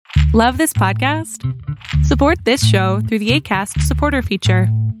Love this podcast? Support this show through the Acast supporter feature.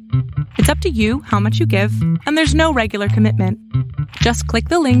 It's up to you how much you give, and there's no regular commitment. Just click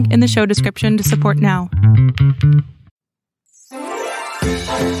the link in the show description to support now.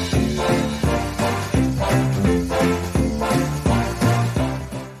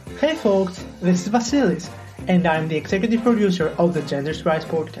 Hey folks, this is Vasilis, and I'm the executive producer of the Genders Rise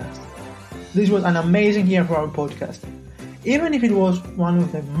podcast. This was an amazing year for our podcast, even if it was one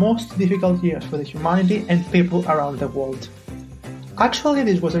of the most difficult years for the humanity and people around the world. Actually,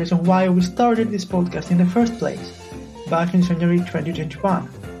 this was the reason why we started this podcast in the first place, back in January 2021,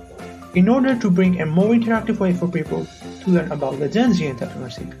 in order to bring a more interactive way for people to learn about the Gen Z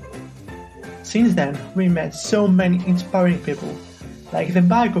entrepreneurship. Since then, we met so many inspiring people, like the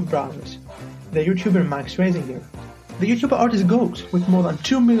Baikov brothers, the YouTuber Max Rasinger, the YouTuber artist Ghost with more than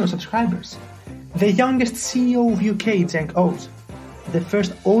 2 million subscribers, the youngest CEO of UK, Cenk Oz, the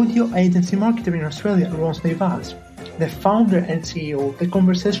first audio agency marketer in Australia, Ron Vaz, the founder and CEO of the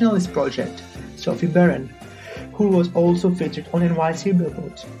Conversationalist Project, Sophie Beren, who was also featured on NYC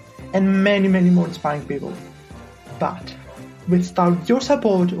billboards, and many more inspiring people. But without your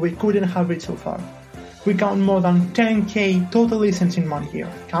support, we couldn't have reached so far. We count more than 10k total listens in 1 year,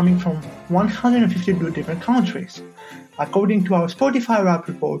 coming from 152 different countries. According to our Spotify Wrap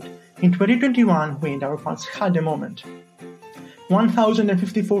report, in 2021, we and our fans had a moment.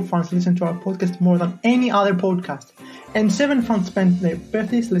 1,054 fans listened to our podcast more than any other podcast, and 7 fans spent their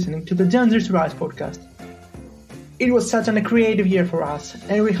birthdays listening to the Genders Rise podcast. It was such a creative year for us,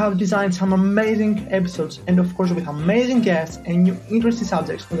 and we have designed some amazing episodes, and of course with amazing guests and new interesting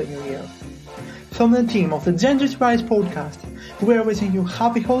subjects for the new year. From the team of the Genders Rise podcast, we are wishing you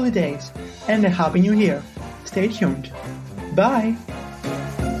happy holidays and a happy new year. Stay tuned. Bye!